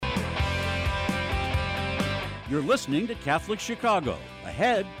You're listening to Catholic Chicago.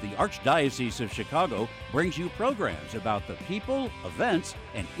 Ahead, the Archdiocese of Chicago brings you programs about the people, events,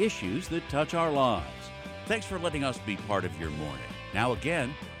 and issues that touch our lives. Thanks for letting us be part of your morning. Now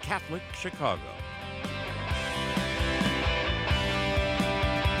again, Catholic Chicago.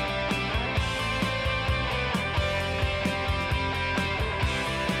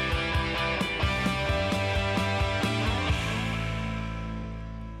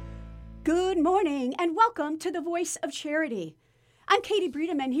 Good morning and welcome to the Voice of Charity. I'm Katie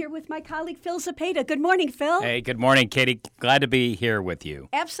Bredemann here with my colleague Phil Zepeda. Good morning, Phil. Hey, good morning, Katie. Glad to be here with you.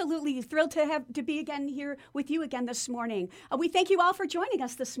 Absolutely thrilled to be again here with you again this morning. We thank you all for joining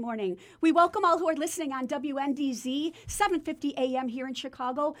us this morning. We welcome all who are listening on WNDZ 750 AM here in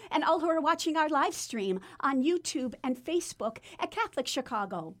Chicago and all who are watching our live stream on YouTube and Facebook at Catholic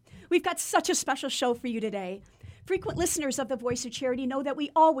Chicago. We've got such a special show for you today. Frequent listeners of the Voice of Charity know that we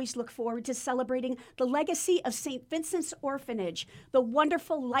always look forward to celebrating the legacy of St. Vincent's Orphanage, the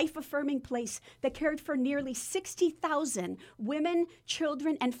wonderful, life-affirming place that cared for nearly 60,000 women,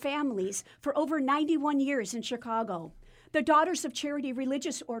 children, and families for over 91 years in Chicago. The Daughters of Charity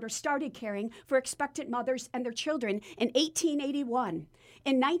religious order started caring for expectant mothers and their children in 1881.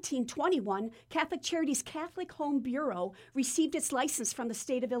 In 1921, Catholic Charities' Catholic Home Bureau received its license from the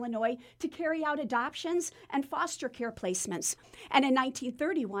state of Illinois to carry out adoptions and foster care placements. And in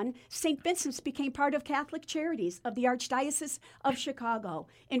 1931, St. Vincent's became part of Catholic Charities of the Archdiocese of Chicago,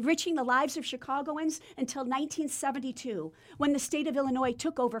 enriching the lives of Chicagoans until 1972, when the state of Illinois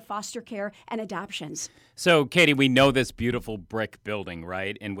took over foster care and adoptions. So, Katie, we know this beautiful brick building,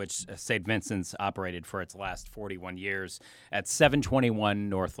 right, in which St. Vincent's operated for its last 41 years at 721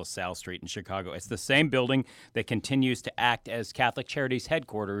 North LaSalle Street in Chicago. It's the same building that continues to act as Catholic Charities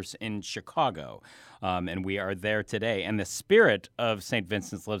headquarters in Chicago, and we are there today. And the spirit of St.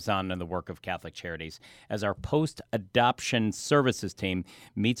 Vincent's lives on in the work of Catholic Charities as our post-adoption services team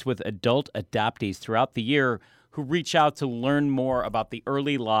meets with adult adoptees throughout the year who reach out to learn more about the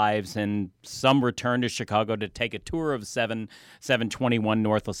early lives, and some return to Chicago to take a tour of 721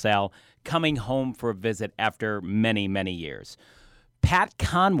 North LaSalle, coming home for a visit after many, many years. Pat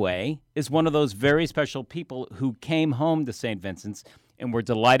Conway is one of those very special people who came home to St. Vincent's, and we're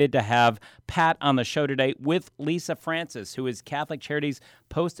delighted to have Pat on the show today with Lisa Francis, who is Catholic Charities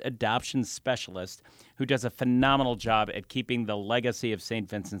post-adoption specialist, who does a phenomenal job at keeping the legacy of St.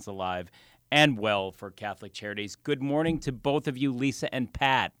 Vincent's alive and well for Catholic Charities. Good morning to both of you, Lisa and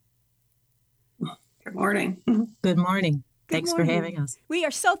Pat. Good morning. Good morning. Thanks for having us. We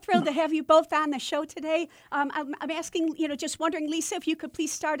are so thrilled to have you both on the show today. I'm asking, just wondering, Lisa, if you could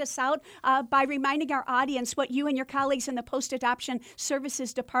please start us out by reminding our audience what you and your colleagues in the Post-Adoption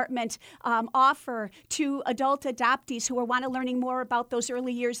Services Department offer to adult adoptees who want to learning more about those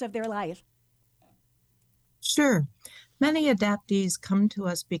early years of their life. Sure. Many adoptees come to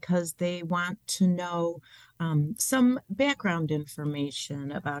us because they want to know some background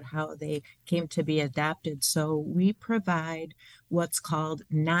information about how they came to be adopted. So we provide what's called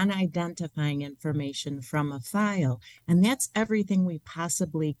non-identifying information from a file, and that's everything we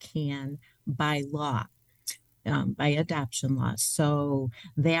possibly can by law. By adoption law. So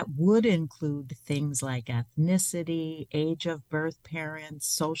that would include things like ethnicity, age of birth parents,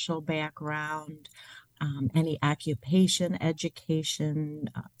 social background, any occupation, education,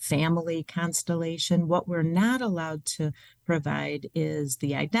 family constellation. What we're not allowed to provide is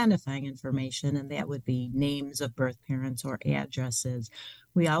the identifying information, and that would be names of birth parents or addresses.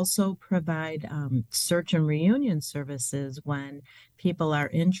 We also provide search and reunion services when people are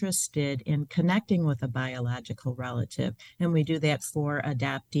interested in connecting with a biological relative, and we do that for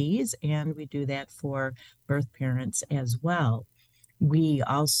adoptees, and we do that for birth parents as well. We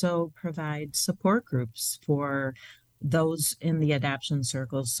also provide support groups for those in the adoption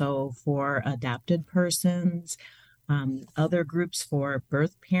circle. So for adopted persons, other groups for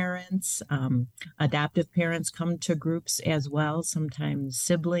birth parents, adoptive parents come to groups as well, sometimes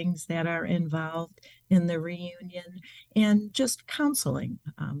siblings that are involved in the reunion, and just counseling.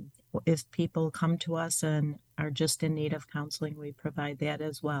 If people come to us and are just in need of counseling, we provide that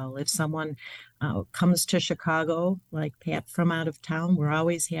as well. If someone comes to Chicago, like Pat from out of town, we're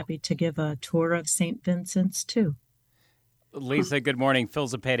always happy to give a tour of St. Vincent's too. Lisa, good morning. Phil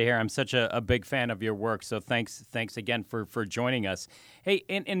Zepeda here. I'm such a big fan of your work, so thanks again for joining us. Hey,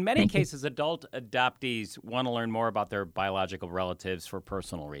 in many cases, adult adoptees want to learn more about their biological relatives for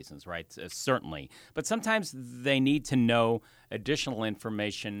personal reasons, right? Certainly. But sometimes they need to know additional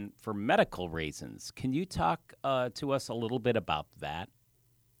information for medical reasons. Can you talk to us a little bit about that?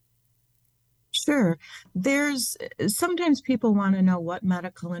 Sure. There's sometimes people want to know what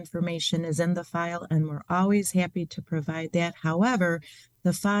medical information is in the file, and we're always happy to provide that. However,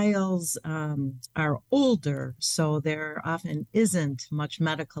 the files are older, so there often isn't much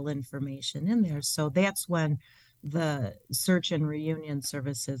medical information in there. So that's when the search and reunion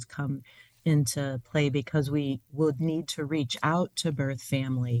services come into play, because we would need to reach out to birth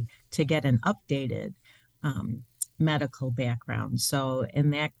family to get an updated medical background. So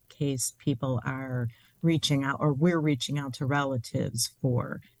in that case, people are reaching out, or we're reaching out to relatives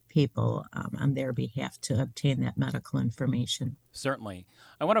for people on their behalf to obtain that medical information. Certainly.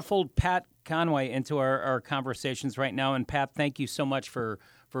 I want to fold Pat Conway into our conversations right now. And Pat, thank you so much for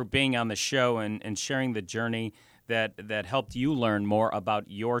being on the show and sharing the journey that helped you learn more about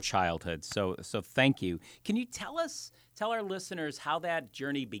your childhood. So thank you. Can you tell our listeners how that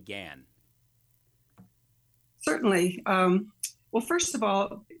journey began? Certainly. Well, first of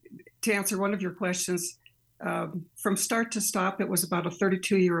all, to answer one of your questions, from start to stop, it was about a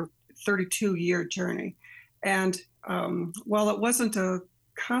 32-year journey. And while it wasn't a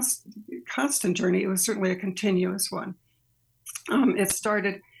constant journey, it was certainly a continuous one. It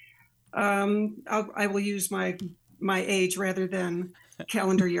started, I will use my age rather than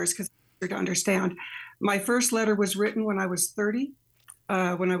calendar years because it's easier to understand. My first letter was written when I was 30.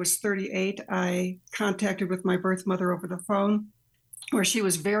 When I was 38, I contacted with my birth mother over the phone, where she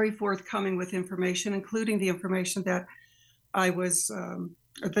was very forthcoming with information, including the information that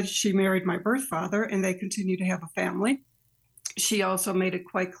that she married my birth father and they continue to have a family. She also made it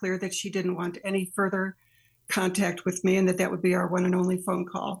quite clear that she didn't want any further contact with me and that would be our one and only phone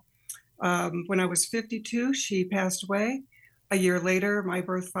call. When I was 52, she passed away. A year later, my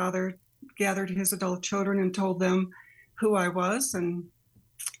birth father gathered his adult children and told them who I was. And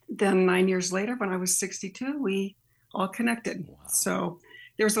then 9 years later, when I was 62, we all connected. Wow. So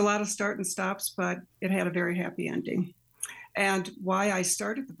there was a lot of start and stops, but it had a very happy ending. And why I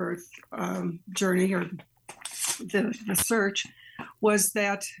started the birth journey or the search was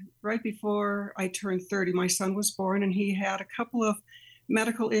that right before I turned 30, my son was born, and he had a couple of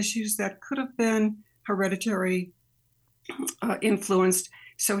medical issues that could have been hereditary influenced.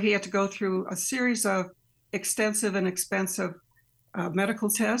 So he had to go through a series of extensive and expensive medical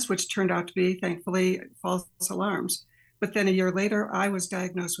tests, which turned out to be, thankfully, false alarms. But then a year later, I was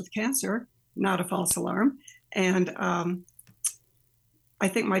diagnosed with cancer, not a false alarm. And I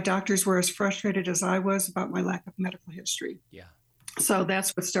think my doctors were as frustrated as I was about my lack of medical history. Yeah. So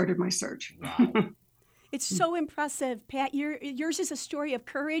that's what started my search. Wow. It's so impressive, Pat. Yours is a story of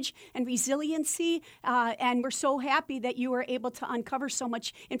courage and resiliency, and we're so happy that you were able to uncover so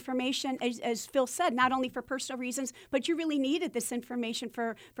much information, as Phil said, not only for personal reasons, but you really needed this information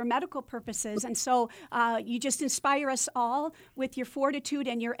for medical purposes. And so you just inspire us all with your fortitude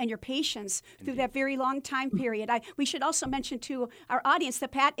and your patience through that very long time period. We should also mention to our audience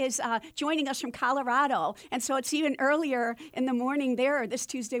that Pat is joining us from Colorado, and so it's even earlier in the morning there this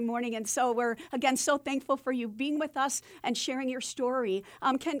Tuesday morning. And so we're, again, so thankful for you being with us and sharing your story.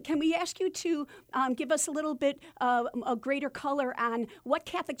 Can we ask you to give us a little bit a greater color on what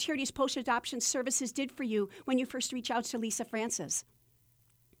Catholic Charities Post-Adoption Services did for you when you first reached out to Lisa Francis?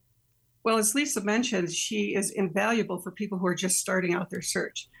 Well, as Lisa mentioned, she is invaluable for people who are just starting out their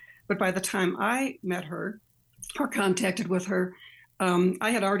search. But by the time I met her or contacted with her, I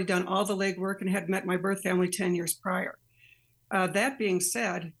had already done all the legwork and had met my birth family 10 years prior. That being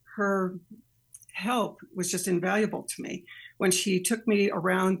said, her help was just invaluable to me. When she took me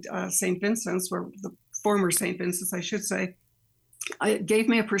around St. Vincent's, or the former St. Vincent's, I should say, it gave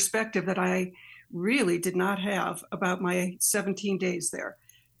me a perspective that I really did not have about my 17 days there.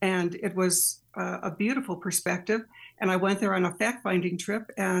 And it was a beautiful perspective. And I went there on a fact-finding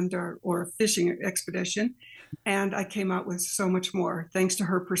trip or fishing expedition. And I came out with so much more, thanks to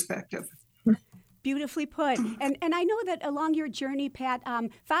her perspective. Beautifully put. And I know that along your journey, Pat,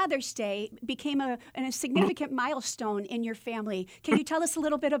 Father's Day became a significant milestone in your family. Can you tell us a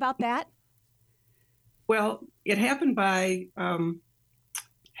little bit about that? Well, it happened by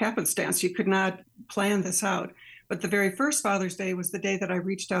happenstance. You could not plan this out. But the very first Father's Day was the day that I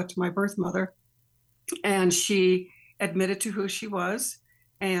reached out to my birth mother, and she admitted to who she was,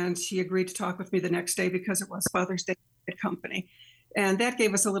 and she agreed to talk with me the next day because it was Father's Day at company. And that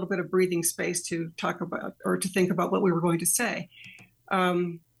gave us a little bit of breathing space to talk about or to think about what we were going to say.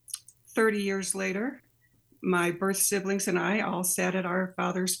 30 years later, my birth siblings and I all sat at our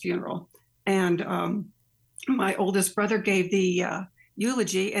father's funeral. And my oldest brother gave the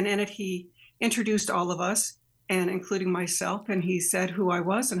eulogy, and in it he introduced all of us, and including myself. And he said who I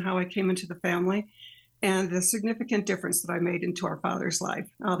was and how I came into the family. and the significant difference that I made into our father's life.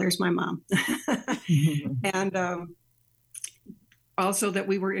 Oh, there's my mom. And also that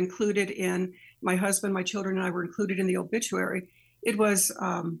we were included in, my husband, my children, and I were included in the obituary. It was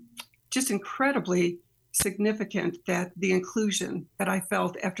just incredibly significant that the inclusion that I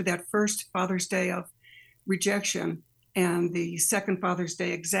felt after that first Father's Day of rejection and the second Father's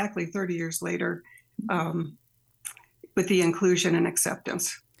Day exactly 30 years later, with the inclusion and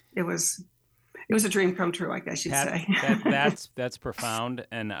acceptance. It was a dream come true, I guess you'd say. That's profound,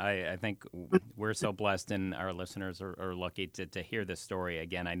 and I think we're so blessed, and our listeners are lucky to hear this story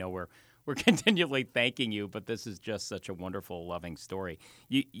again. I know we're continually thanking you, but this is just such a wonderful, loving story.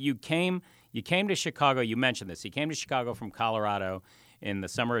 You came to Chicago. You mentioned this. You came to Chicago from Colorado in the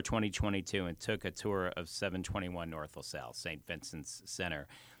summer of 2022 and took a tour of 721 North LaSalle, St. Vincent's Center.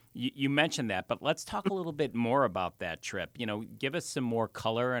 You mentioned that, but let's talk a little bit more about that trip. Give us some more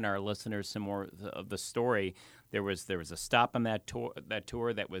color and our listeners some more of the story. There was a stop on that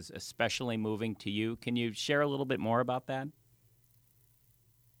tour that was especially moving to you. Can you share a little bit more about that?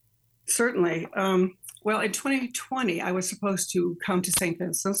 Certainly. Well, in 2020, I was supposed to come to St.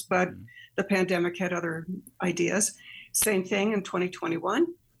 Vincent's, but the pandemic had other ideas. Same thing in 2021.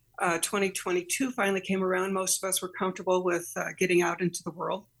 2022 finally came around. Most of us were comfortable with getting out into the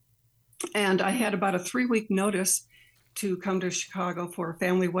world. And I had about a 3-week notice to come to Chicago for a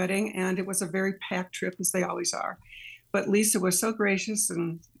family wedding, and it was a very packed trip, as they always are. But Lisa was so gracious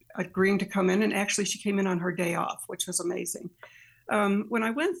and agreeing to come in, and actually she came in on her day off, which was amazing. When I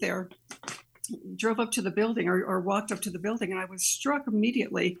went there, drove up to the building or walked up to the building, and I was struck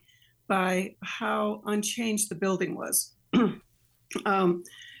immediately by how unchanged the building was. And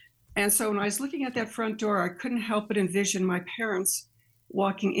so when I was looking at that front door, I couldn't help but envision my parents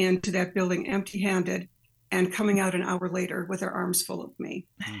walking into that building empty-handed and coming out an hour later with their arms full of me.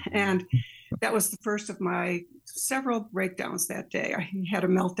 And that was the first of my several breakdowns that day. I had a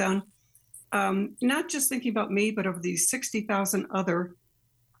meltdown, not just thinking about me, but of these 60,000 other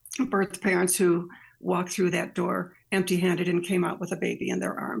birth parents who walked through that door empty-handed and came out with a baby in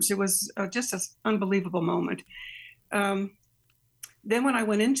their arms. It was just an unbelievable moment. Then when I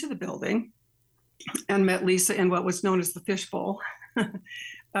went into the building and met Lisa in what was known as the fishbowl,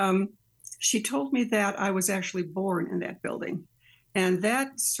 she told me that I was actually born in that building. And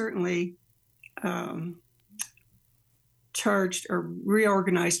that certainly charged or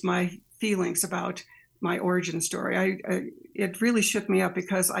reorganized my feelings about my origin story. It really shook me up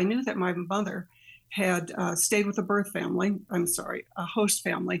because I knew that my mother had stayed with a host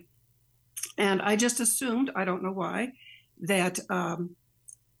family. And I just assumed, I don't know why, that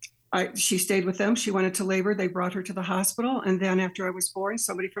she stayed with them. She went into labor. They brought her to the hospital. And then after I was born,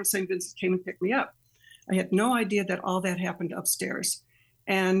 somebody from St. Vincent came and picked me up. I had no idea that all that happened upstairs.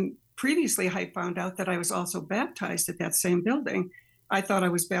 And previously, I found out that I was also baptized at that same building. I thought I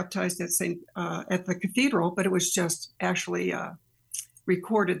was baptized at the cathedral, but it was just actually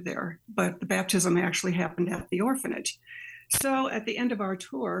recorded there. But the baptism actually happened at the orphanage. So at the end of our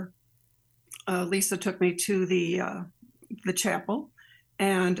tour, Lisa took me to the chapel.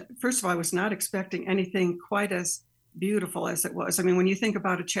 And first of all, I was not expecting anything quite as beautiful as it was. I mean, when you think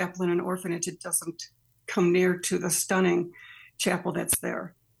about a chapel in an orphanage, it doesn't come near to the stunning chapel that's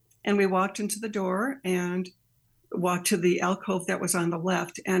there. And we walked into the door and walked to the alcove that was on the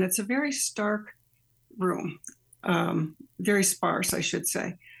left. And it's a very stark room, very sparse, I should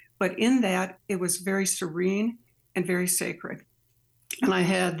say. But in that, it was very serene and very sacred. And I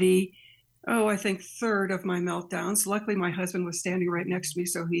had I think third of my meltdowns. Luckily, my husband was standing right next to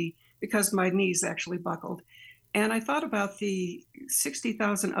me, because my knees actually buckled. And I thought about the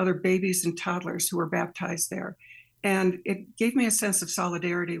 60,000 other babies and toddlers who were baptized there. And it gave me a sense of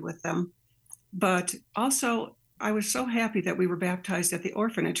solidarity with them. But also, I was so happy that we were baptized at the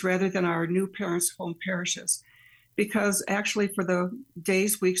orphanage rather than our new parents' home parishes. Because actually, for the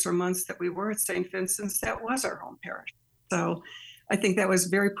days, weeks, or months that we were at St. Vincent's, that was our home parish. So I think that was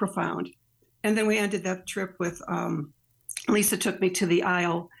very profound. And then we ended that trip with, Lisa took me to the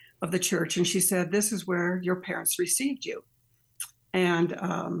aisle of the church and she said, "This is where your parents received you." And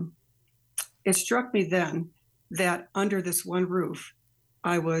it struck me then that under this one roof,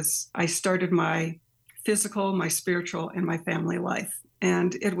 I started my physical, my spiritual, and my family life.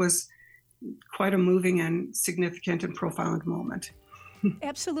 And it was quite a moving and significant and profound moment.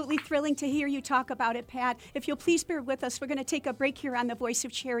 Absolutely thrilling to hear you talk about it, Pat. If you'll please bear with us, we're going to take a break here on The Voice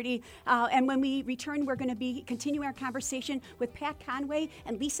of Charity. And when we return, we're going to be continuing our conversation with Pat Conway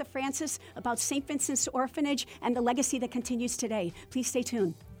and Lisa Francis about St. Vincent's Orphanage and the legacy that continues today. Please stay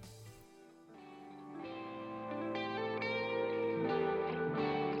tuned.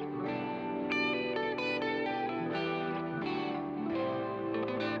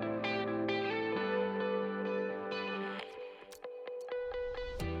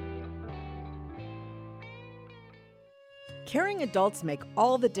 Caring adults make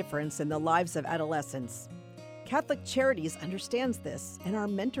all the difference in the lives of adolescents. Catholic Charities understands this, and our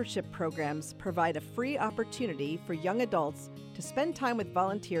mentorship programs provide a free opportunity for young adults to spend time with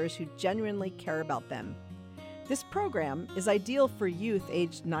volunteers who genuinely care about them. This program is ideal for youth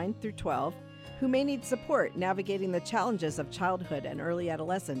aged 9 through 12 who may need support navigating the challenges of childhood and early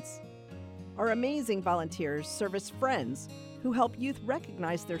adolescence. Our amazing volunteers serve as friends who help youth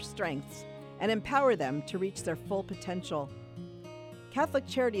recognize their strengths and empower them to reach their full potential. Catholic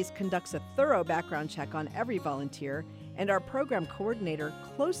Charities conducts a thorough background check on every volunteer, and our program coordinator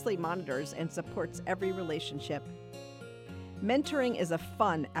closely monitors and supports every relationship. Mentoring is a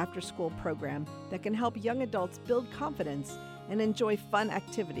fun after-school program that can help young adults build confidence and enjoy fun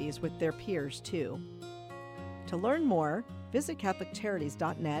activities with their peers, too. To learn more, visit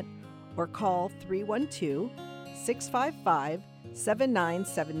CatholicCharities.net or call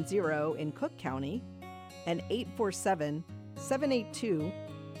 312-655-7970 in Cook County and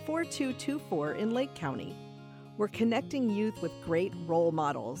 847-782-4224 in Lake County. We're connecting youth with great role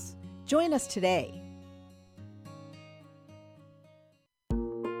models. Join us today.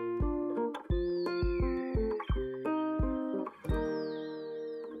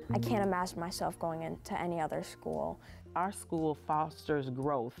 I can't imagine myself going into any other school. Our school fosters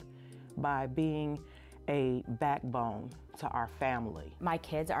growth by being a backbone to our family. My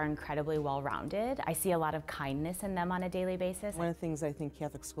kids are incredibly well-rounded. I see a lot of kindness in them on a daily basis. One of the things I think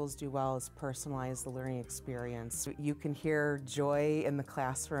Catholic schools do well is personalize the learning experience. You can hear joy in the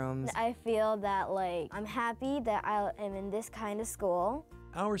classrooms. I feel that I'm happy that I am in this kind of school.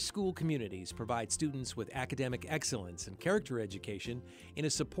 Our school communities provide students with academic excellence and character education in a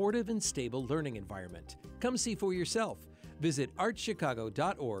supportive and stable learning environment. Come see for yourself. Visit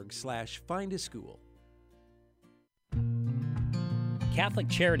archchicago.org/findaschool. Catholic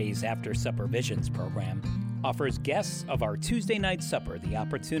Charities After Supper Visions program offers guests of our Tuesday night supper the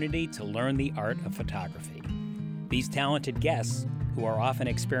opportunity to learn the art of photography. These talented guests, who are often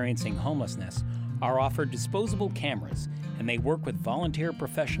experiencing homelessness, are offered disposable cameras, and they work with volunteer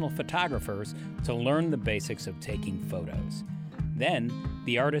professional photographers to learn the basics of taking photos. Then,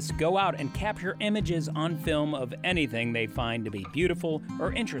 the artists go out and capture images on film of anything they find to be beautiful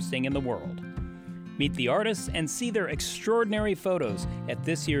or interesting in the world. Meet the artists and see their extraordinary photos at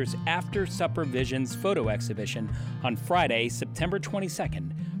this year's After Supper Visions photo exhibition on Friday, September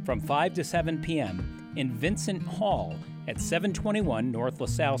 22nd from 5 to 7 p.m. in Vincent Hall at 721 North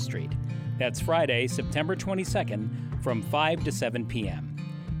LaSalle Street. That's Friday, September 22nd from 5 to 7 p.m.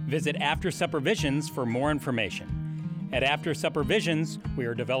 Visit After Supper Visions for more information. At After Supper Visions, we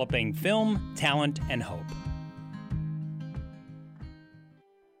are developing film, talent, and hope.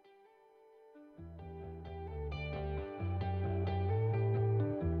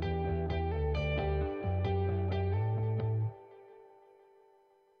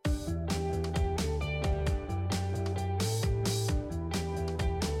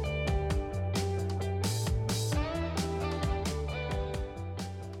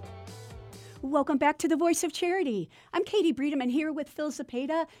 Welcome back to the Voice of Charity. I'm Katie Bredemann here with Phil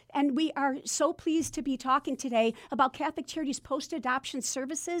Zepeda, and we are so pleased to be talking today about Catholic Charities post-adoption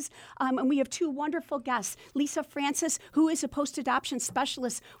services. And we have two wonderful guests, Lisa Francis, who is a post-adoption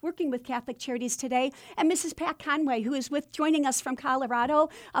specialist working with Catholic Charities today, and Mrs. Pat Conway, who is joining us from Colorado.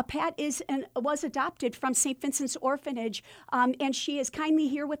 Pat was adopted from St. Vincent's Orphanage, and she is kindly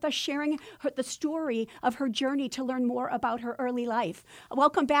here with us sharing the story of her journey to learn more about her early life.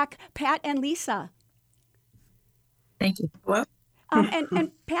 Welcome back, Pat and Lisa. Thank you. Hello?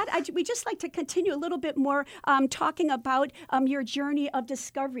 And Pat, we just like to continue a little bit more talking about your journey of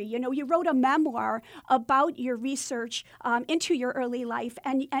discovery. You know, you wrote a memoir about your research into your early life,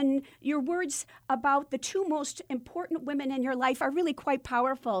 and your words about the two most important women in your life are really quite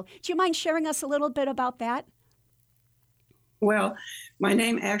powerful. Do you mind sharing us a little bit about that? Well, my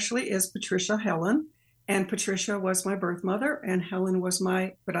name actually is Patricia Helen, and Patricia was my birth mother, and Helen was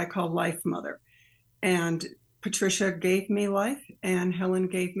my what I call life mother. And Patricia gave me life, and Helen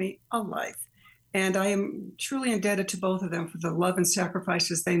gave me a life. And I am truly indebted to both of them for the love and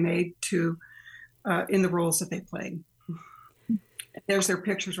sacrifices they made in the roles that they played. There's their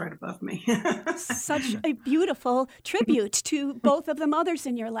pictures right above me. Such a beautiful tribute to both of the mothers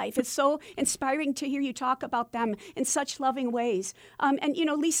in your life. It's so inspiring to hear you talk about them in such loving ways. And, you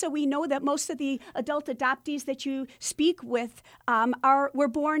know, Lisa, we know that most of the adult adoptees that you speak with were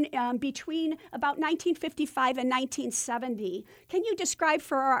born between about 1955 and 1970. Can you describe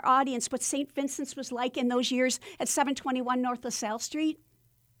for our audience what St. Vincent's was like in those years at 721 North LaSalle Street?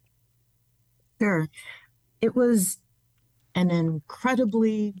 Sure. It was an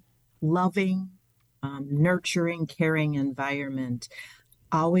incredibly loving, nurturing, caring environment.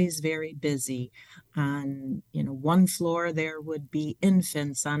 Always very busy. On, one floor there would be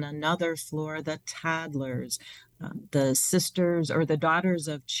infants, on another floor the toddlers. The sisters or the daughters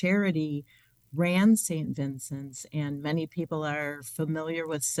of charity ran St. Vincent's, and many people are familiar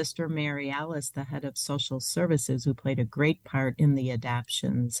with Sister Mary Alice, the head of social services, who played a great part in the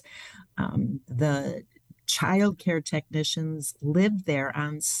adoptions. The child care technicians lived there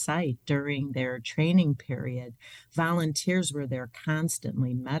on site during their training period. Volunteers were there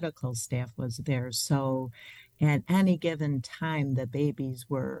constantly. Medical staff was there. So at any given time, the babies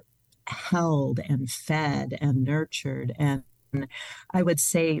were held and fed and nurtured. And I would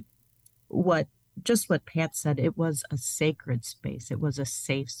say what Pat said, it was a sacred space. It was a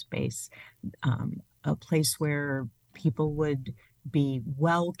safe space, a place where people would be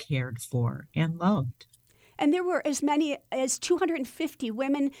well cared for and loved. And there were as many as 250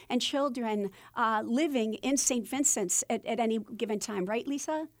 women and children living in St. Vincent's at any given time, right,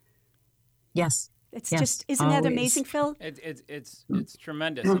 Lisa? Yes. It's just, isn't that amazing, Phil? It's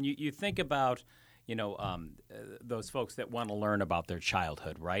tremendous. And you think about, those folks that want to learn about their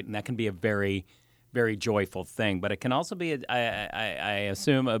childhood, right? And that can be a very, very joyful thing, but it can also be, I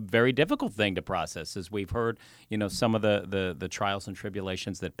assume, a very difficult thing to process, as we've heard, some of the trials and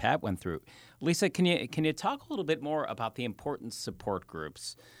tribulations that Pat went through. Lisa, can you talk a little bit more about the important support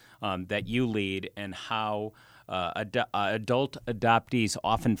groups that you lead, and how adult adoptees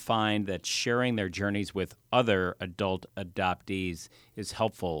often find that sharing their journeys with other adult adoptees is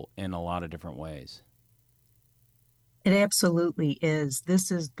helpful in a lot of different ways? It absolutely is. This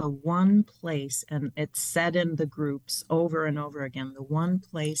is the one place, and it's said in the groups over and over again, the one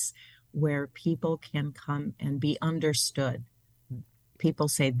place where people can come and be understood. People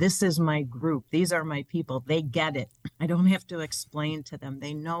say, this is my group. These are my people. They get it. I don't have to explain to them.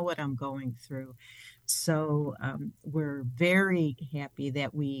 They know what I'm going through. So we're very happy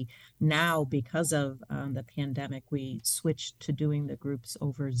that we now, because of the pandemic, we switched to doing the groups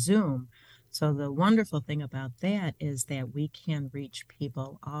over Zoom. So the wonderful thing about that is that we can reach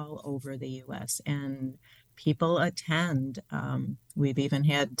people all over the U.S. and people attend. We've even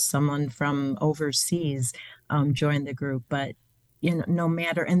had someone from overseas join the group, but no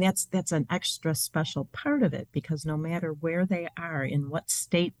matter, and that's an extra special part of it, because no matter where they are, in what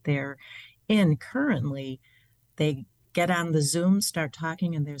state they're in currently, they get on the Zoom, start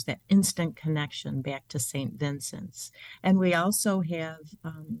talking, and there's that instant connection back to St. Vincent's. And we also have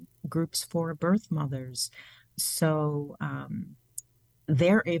groups for birth mothers. So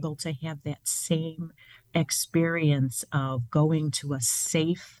they're able to have that same experience of going to a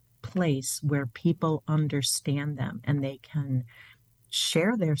safe place where people understand them and they can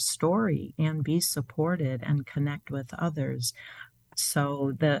share their story and be supported and connect with others.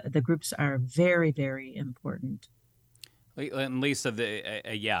 So the groups are very, very important. And Lisa,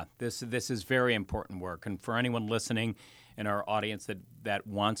 this is very important work. And for anyone listening in our audience that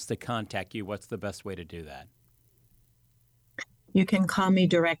wants to contact you, what's the best way to do that? You can call me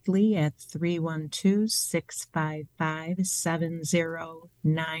directly at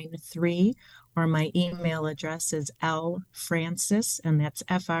 312-655-7093, or my email address is lfrancis, and that's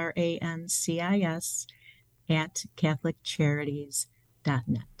FRANCIS, at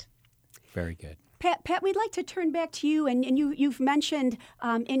CatholicCharities.net. Very good. Pat, we'd like to turn back to you, and you've mentioned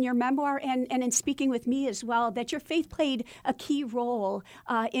in your memoir and in speaking with me as well that your faith played a key role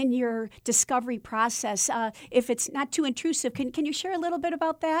in your discovery process. If it's not too intrusive, can you share a little bit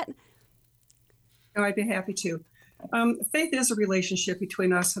about that? Oh, I'd be happy to. Faith is a relationship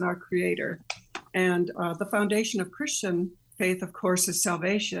between us and our Creator, and the foundation of Christian faith, of course, is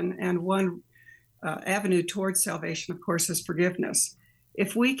salvation, and one avenue towards salvation, of course, is forgiveness.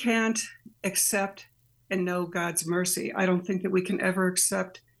 If we can't accept and know God's mercy, I don't think that we can ever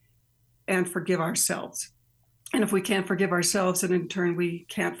accept and forgive ourselves. And if we can't forgive ourselves, then in turn we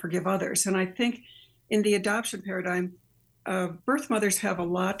can't forgive others. And I think in the adoption paradigm, birth mothers have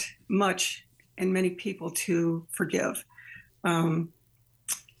much, and many people to forgive. And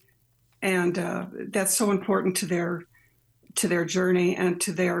that's so important to their journey and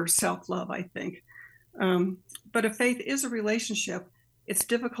to their self-love, I think. But if faith is a relationship, it's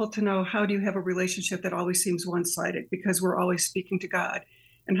difficult to know, how do you have a relationship that always seems one-sided, because we're always speaking to God.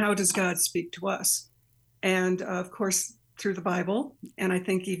 And how does God speak to us? And of course, through the Bible, and I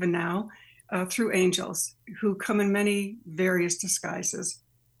think even now, through angels who come in many various disguises.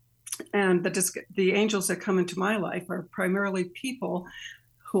 And the angels that come into my life are primarily people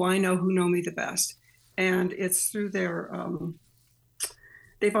who I know who know me the best. And it's through their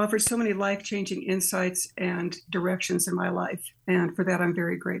they've offered so many life-changing insights and directions in my life. And for that, I'm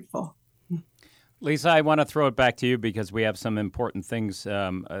very grateful. Lisa, I want to throw it back to you because we have some important things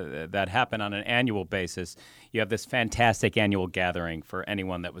that happen on an annual basis. You have this fantastic annual gathering for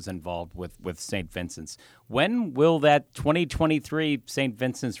anyone that was involved with St. Vincent's. When will that 2023 St.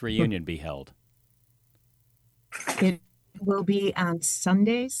 Vincent's reunion be held? It will be on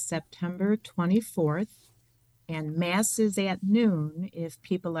Sunday, September 24th, and Mass is at noon. If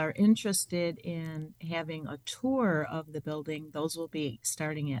people are interested in having a tour of the building, those will be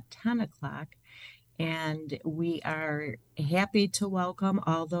starting at 10 o'clock. And we are happy to welcome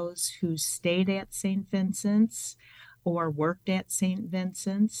all those who stayed at St. Vincent's or worked at St.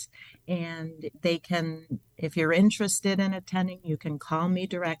 Vincent's. And they can, if you're interested in attending, you can call me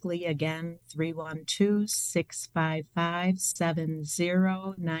directly again,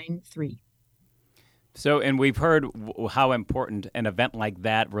 312-655-7093. So, and we've heard how important an event like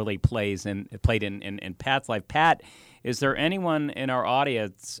that really played in Pat's life. Pat, is there anyone in our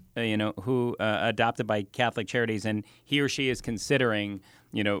audience, who adopted by Catholic Charities and he or she is considering,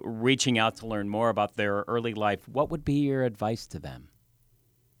 reaching out to learn more about their early life? What would be your advice to them?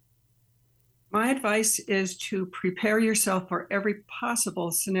 My advice is to prepare yourself for every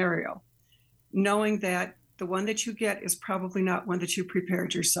possible scenario, knowing that the one that you get is probably not one that you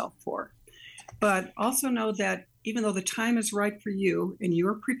prepared yourself for. But also know that even though the time is right for you and you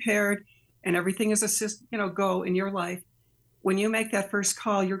are prepared and everything is go in your life, when you make that first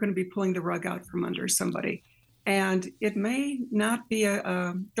call, you're going to be pulling the rug out from under somebody. And it may not be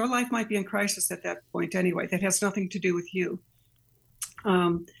their life might be in crisis at that point anyway. That has nothing to do with you.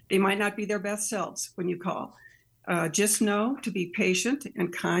 They might not be their best selves when you call. Just know to be patient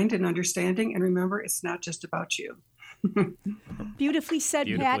and kind and understanding. And remember, it's not just about you. Beautifully said,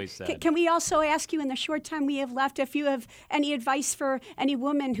 Beautifully Pat. said. Can we also ask you in the short time we have left if you have any advice for any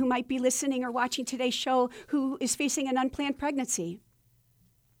woman who might be listening or watching today's show who is facing an unplanned pregnancy?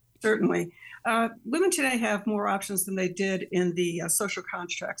 Certainly. Women today have more options than they did in the social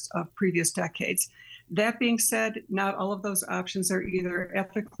constructs of previous decades. That being said, not all of those options are either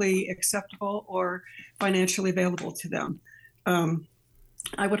ethically acceptable or financially available to them.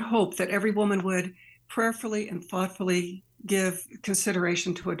 I would hope that every woman would prayerfully and thoughtfully give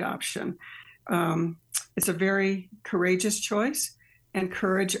consideration to adoption. It's a very courageous choice, and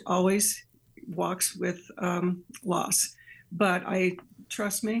courage always walks with loss. But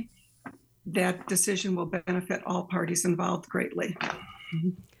trust me, that decision will benefit all parties involved greatly.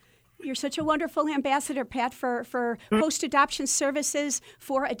 You're such a wonderful ambassador, Pat, for post-adoption services,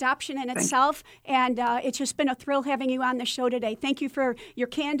 for adoption in itself. And it's just been a thrill having you on the show today. Thank you for your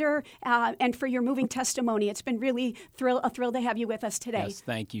candor and for your moving testimony. It's been really a thrill to have you with us today. Yes,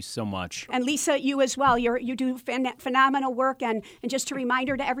 thank you so much. And Lisa, you as well. You do phenomenal work. And just a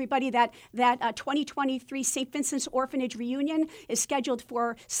reminder to everybody that 2023 St. Vincent's Orphanage reunion is scheduled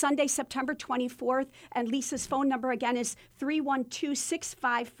for Sunday, September 24th. And Lisa's phone number again is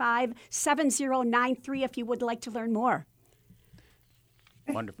 312-655-7093 if you would like to learn more.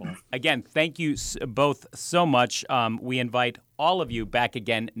 Wonderful. Again, thank you both so much. We invite all of you back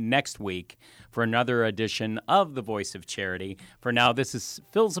again next week for another edition of The Voice of Charity. For now, this is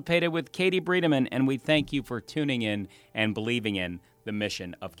Phil Zepeda with Katie Bredemann, and we thank you for tuning in and believing in the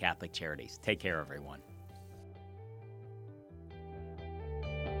mission of Catholic Charities. Take care, everyone.